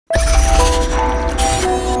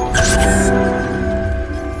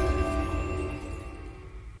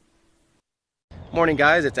morning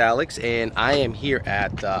guys, it's Alex and I am here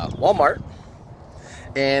at Walmart,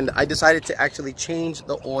 and I decided to actually change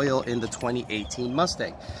the oil in the 2018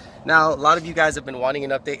 Mustang. Now a lot of you guys have been wanting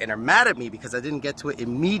an update and are mad at me because I didn't get to it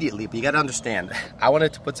immediately, but you got to understand, I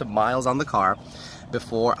wanted to put some miles on the car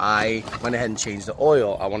before I went ahead and changed the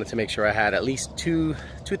oil. I wanted to make sure I had at least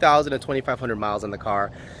 2,000 to 2,500 miles on the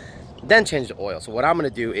car, then change the oil. So what I'm going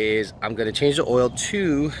to do is I'm going to change the oil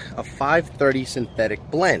to a 530 synthetic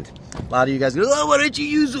blend. A lot of you guys go, oh, why don't you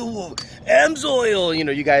use AMSOIL? You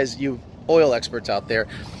know, you guys, you oil experts out there,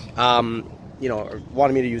 you know,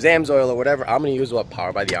 wanting me to use AMSOIL or whatever. I'm going to use what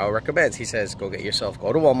Power by the Hour recommends. He says, go to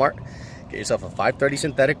Walmart, get yourself a 530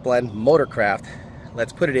 synthetic blend, Motorcraft.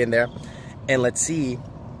 Let's put it in there and let's see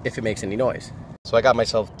if it makes any noise. So I got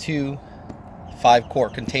myself two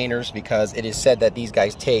 5-quart containers because it is said that these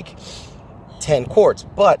guys take 10 quarts,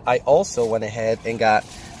 but I also went ahead and got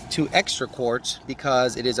 2 extra quarts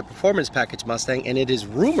because it is a performance package Mustang, and it is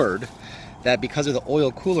rumored that because of the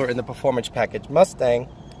oil cooler in the performance package Mustang,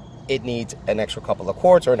 it needs an extra couple of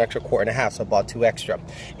quarts or an extra quart and a half, so I bought 2 extra.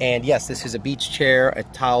 And yes, this is a beach chair, a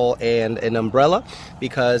towel, and an umbrella,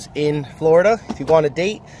 because in Florida, if you go on a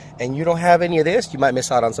date and you don't have any of this, you might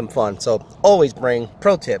miss out on some fun. So always bring,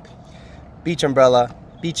 pro tip, beach umbrella,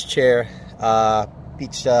 beach chair,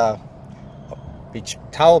 beach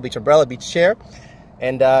towel, beach umbrella, beach chair,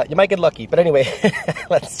 and you might get lucky. But anyway,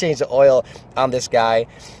 let's change the oil on this guy,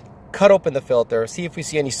 cut open the filter, see if we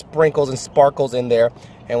see any sprinkles and sparkles in there,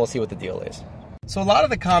 and we'll see what the deal is. So a lot of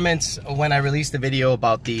the comments when I released the video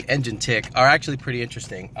about the engine tick are actually pretty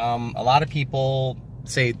interesting. A lot of people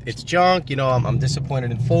say it's junk, you know, I'm disappointed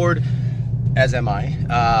in Ford, as am I.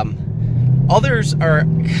 Others are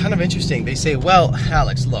kind of interesting. They say, well,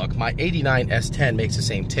 Alex, look, my 89 S10 makes the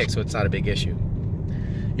same tick, so it's not a big issue.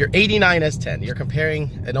 Your 89 S10, you're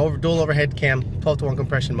comparing an dual overhead cam 12-to-1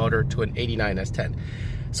 compression motor to an 89 S10.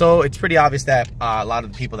 So it's pretty obvious that a lot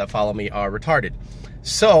of the people that follow me are retarded.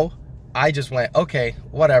 So I just went, okay,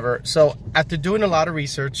 whatever. So after doing a lot of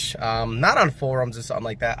research, not on forums or something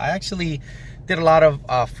like that, I actually did a lot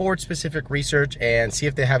of Ford-specific research and see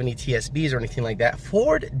if they have any TSBs or anything like that.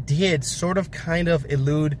 Ford did sort of kind of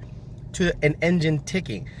allude to an engine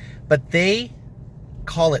ticking, but they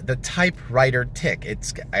call it the typewriter tick.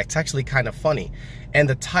 It's actually kind of funny. And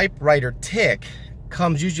the typewriter tick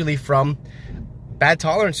comes usually from bad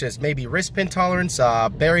tolerances, maybe wrist pin tolerance,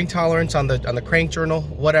 bearing tolerance on the crank journal,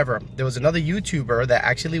 whatever. There was another YouTuber that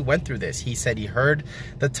actually went through this. He said he heard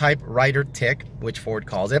the typewriter tick, which Ford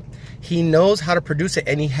calls it. He knows how to produce it,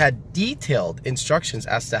 and he had detailed instructions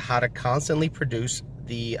as to how to constantly produce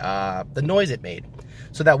the noise it made,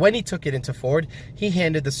 so that when he took it into Ford, he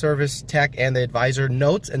handed the service tech and the advisor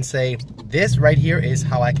notes and say, this right here is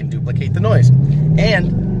how I can duplicate the noise.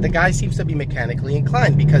 And the guy seems to be mechanically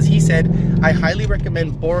inclined, because he said, I highly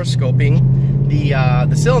recommend boroscoping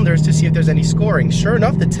the cylinders to see if there's any scoring. Sure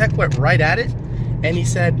enough, the tech went right at it, and he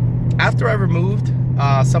said, after I removed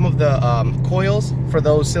some of the coils for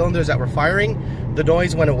those cylinders that were firing, the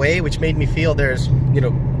noise went away, which made me feel there's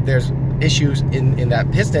issues in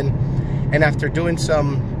that piston. And after doing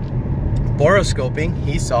some boroscoping,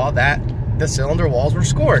 he saw that the cylinder walls were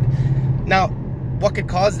scored. Now, what could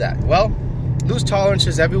cause that? Well, loose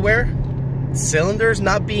tolerances everywhere, cylinders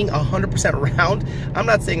not being 100% round. I'm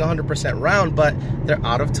not saying 100% round, but they're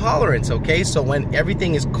out of tolerance, okay? So when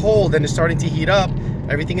everything is cold and it's starting to heat up,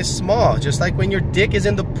 everything is small. Just like when your dick is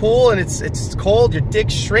in the pool and it's cold, your dick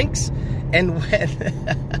shrinks. And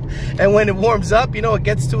when it warms up, you know, it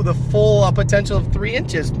gets to the full potential of 3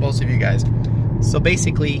 inches, most of you guys. So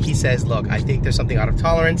basically, he says, look, I think there's something out of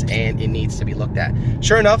tolerance and it needs to be looked at.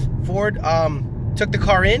 Sure enough, Ford took the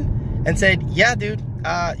car in and said, yeah, dude,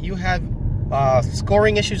 you have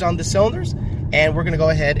scoring issues on the cylinders, and we're going to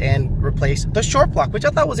go ahead and replace the short block, which I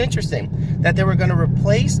thought was interesting, that they were going to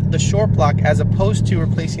replace the short block as opposed to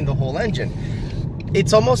replacing the whole engine.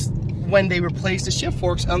 It's almost when they replaced the shift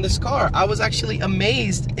forks on this car, I was actually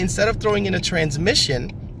amazed. Instead of throwing in a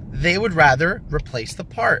transmission, they would rather replace the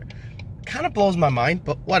part. Kind of blows my mind,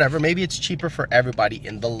 but whatever. Maybe it's cheaper for everybody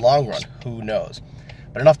in the long run. Who knows?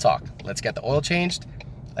 But enough talk. Let's get the oil changed.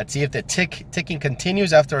 Let's see if the ticking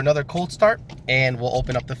continues after another cold start, and we'll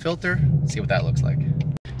open up the filter, see what that looks like.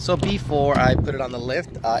 So before I put it on the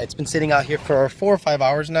lift, it's been sitting out here for 4 or 5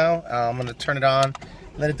 hours now. I'm gonna turn it on,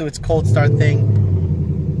 let it do its cold start thing,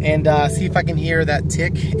 and see if I can hear that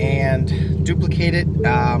tick and duplicate it.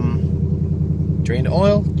 Drain the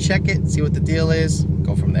oil, check it, see what the deal is,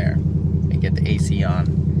 go from there, and get the AC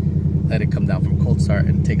on. Let it come down from cold start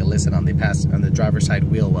and take a listen on the driver's side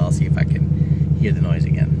wheel well, see if I can hear the noise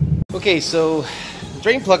again. Okay, so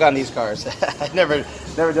drain plug on these cars. I've never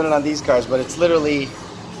done it on these cars, but it's literally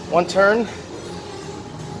one turn,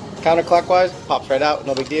 counterclockwise, pops right out,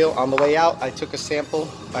 no big deal. On the way out, I took a sample.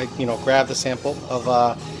 I grabbed a sample of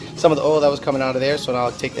some of the oil that was coming out of there. So now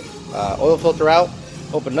I'll take the oil filter out,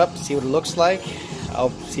 open it up, see what it looks like. I'll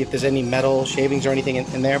see if there's any metal shavings or anything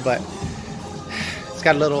in there, but it's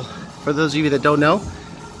got a little, for those of you that don't know,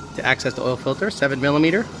 to access the oil filter,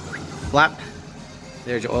 7mm flap.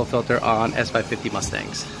 There's your oil filter on S550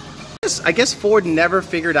 Mustangs. I guess Ford never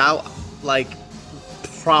figured out like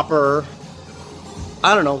proper,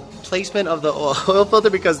 I don't know, placement of the oil filter,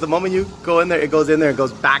 because the moment you go in there, it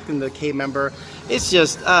goes back in the K member. It's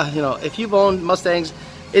just, if you've owned Mustangs,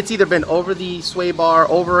 it's either been over the sway bar,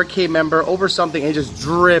 over a K member, over something, and it just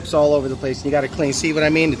drips all over the place. And you got to clean. See what I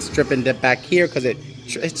mean? It's dripping back here because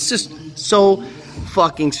it's just so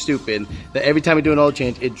fucking stupid that every time we do an oil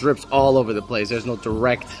change, it drips all over the place. There's no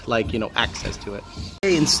direct, access to it. I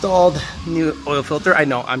installed new oil filter. I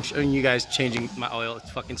know, I'm showing you guys changing my oil.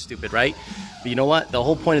 It's fucking stupid, right? But you know what? The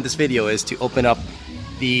whole point of this video is to open up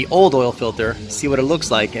the old oil filter, see what it looks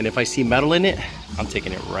like, and if I see metal in it, I'm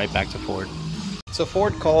taking it right back to Ford. So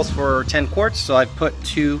Ford calls for 10 quarts, so I put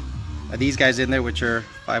 2 of these guys in there, which are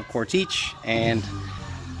 5 quarts each, and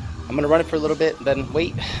I'm gonna run it for a little bit, then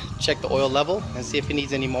wait, check the oil level, and see if it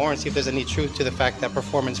needs any more, and see if there's any truth to the fact that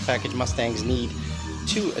performance package Mustangs need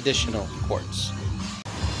 2 additional quarts.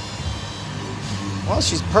 Well,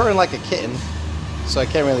 she's purring like a kitten, so I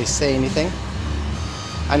can't really say anything.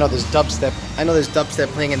 I know there's dubstep.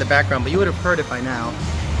 Playing in the background, but you would have heard it by now.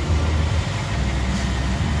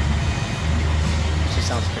 She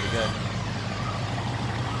sounds pretty good.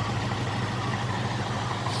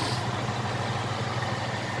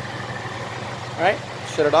 Alright,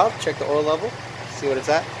 shut it off, check the oil level, see what it's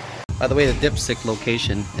at. By the way, the dipstick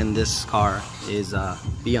location in this car is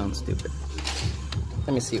beyond stupid.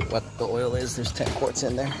 Let me see what the oil is. There's 10 quarts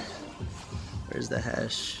in there. Where's the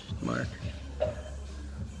hash mark?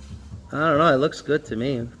 I don't know, it looks good to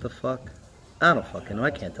me. What the fuck? I don't fucking know,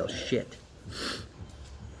 I can't tell shit.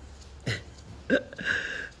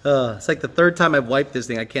 It's like the 3rd time I've wiped this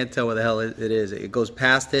thing. I can't tell what the hell it is. It goes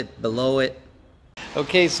past it, below it.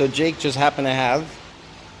 Okay, so Jake just happened to have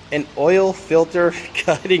an oil filter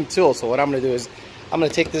cutting tool. So what I'm gonna do is, I'm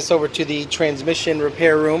gonna take this over to the transmission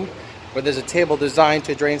repair room, where there's a table designed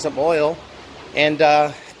to drain some oil, and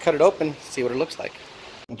cut it open, see what it looks like.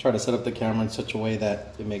 I'll try to set up the camera in such a way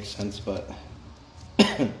that it makes sense, but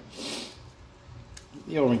the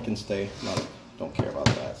O-ring can stay. No, don't care about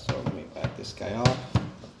that. So let me back this guy off.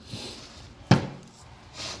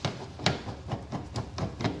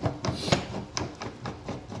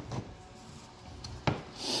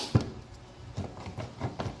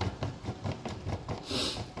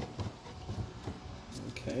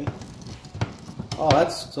 Okay. Oh,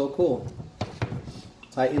 that's so cool.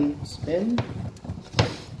 Tighten, spin.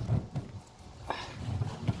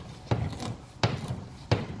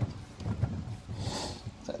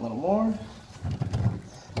 A little more.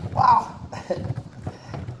 Wow.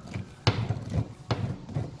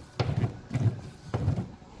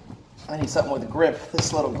 I need something with a grip.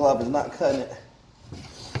 This little glove is not cutting it.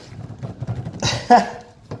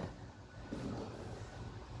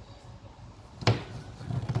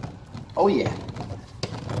 Oh yeah.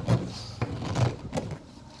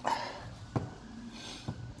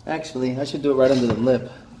 Actually, I should do it right under the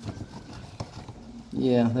lip.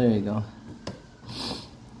 Yeah, there you go.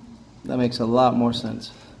 That makes a lot more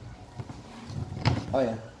sense. Oh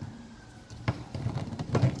yeah.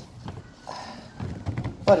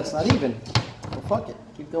 But it's not even. Well, fuck it.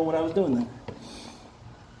 Keep doing what I was doing then.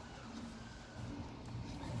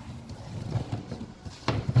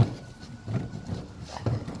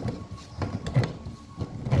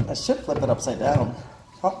 I should flip it upside down.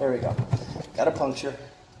 Oh, there we go. Got a puncture.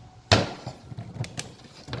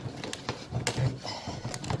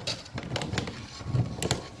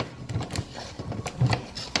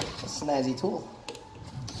 Snazzy tool.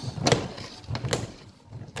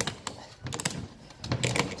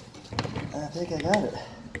 I think I got it.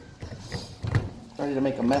 Ready to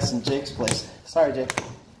make a mess in Jake's place. Sorry, Jake.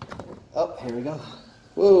 Oh, here we go.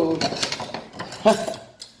 Whoa.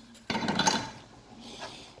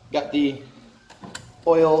 Got the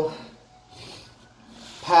oil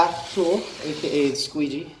path tool, aka the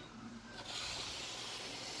squeegee.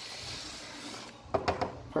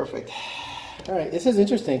 Perfect. All right, this is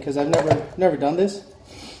interesting because I've never done this.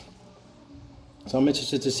 So I'm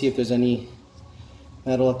interested to see if there's any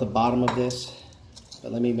metal at the bottom of this.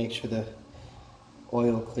 But let me make sure the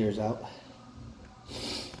oil clears out.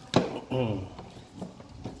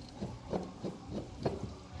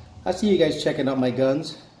 I see you guys checking out my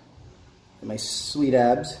guns and my sweet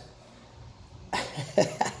abs.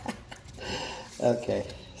 Okay,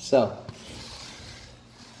 so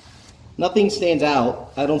nothing stands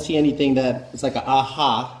out. I don't see anything that it's like a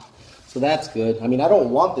aha, so that's good. I mean, I don't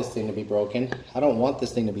want this thing to be broken. I don't want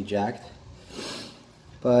this thing to be jacked,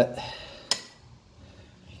 but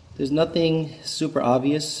there's nothing super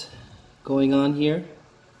obvious going on here.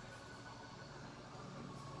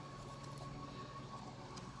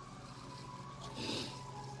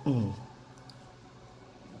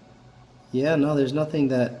 Yeah, no, there's nothing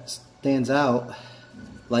that stands out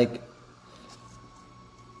like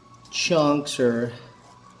chunks or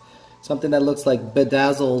something that looks like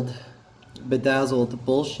bedazzled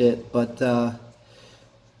bullshit, but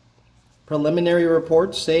preliminary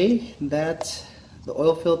reports say that the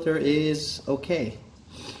oil filter is okay,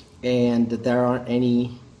 and that there aren't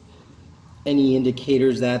any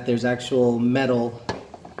indicators that there's actual metal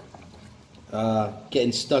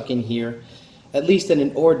getting stuck in here, at least an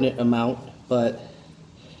inordinate amount. But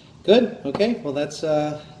good. Okay, well that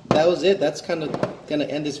was it. That's kind of gonna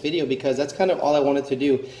end this video, because that's kind of all I wanted to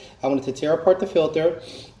do. I wanted to tear apart the filter,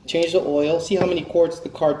 change the oil, see how many quarts the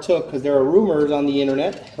car took, because there are rumors on the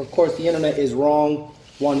internet. Of course, the internet is wrong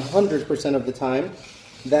 100% of the time,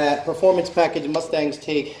 that performance package Mustangs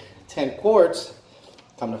take 10 quarts.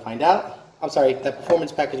 Come to find out, I'm sorry, that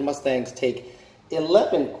performance package Mustangs take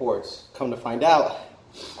 11 quarts. Come to find out,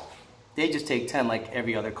 they just take 10 like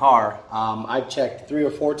every other car. I've checked 3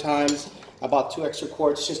 or 4 times. I bought 2 extra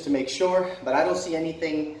quarts just to make sure, but I don't see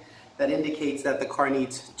anything that indicates that the car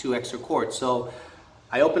needs 2 extra quarts. So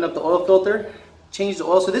I opened up the oil filter, changed the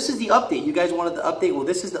oil. So this is the update. You guys wanted the update? Well,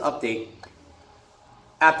 this is the update.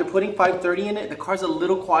 After putting 530 in it, the car's a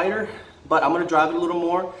little quieter, but I'm gonna drive it a little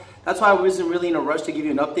more. That's why I wasn't really in a rush to give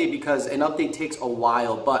you an update, because an update takes a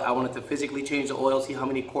while, but I wanted to physically change the oil, see how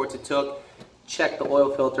many quarts it took, check the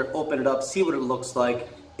oil filter, open it up, see what it looks like.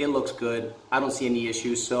 It looks good. I don't see any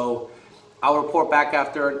issues. So I'll report back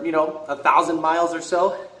after, 1,000 miles or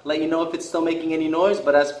so, let you know if it's still making any noise.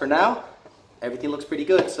 But as for now, everything looks pretty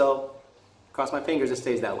good. So cross my fingers it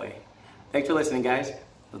stays that way. Thanks for listening, guys.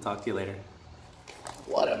 I'll talk to you later.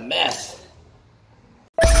 What a mess.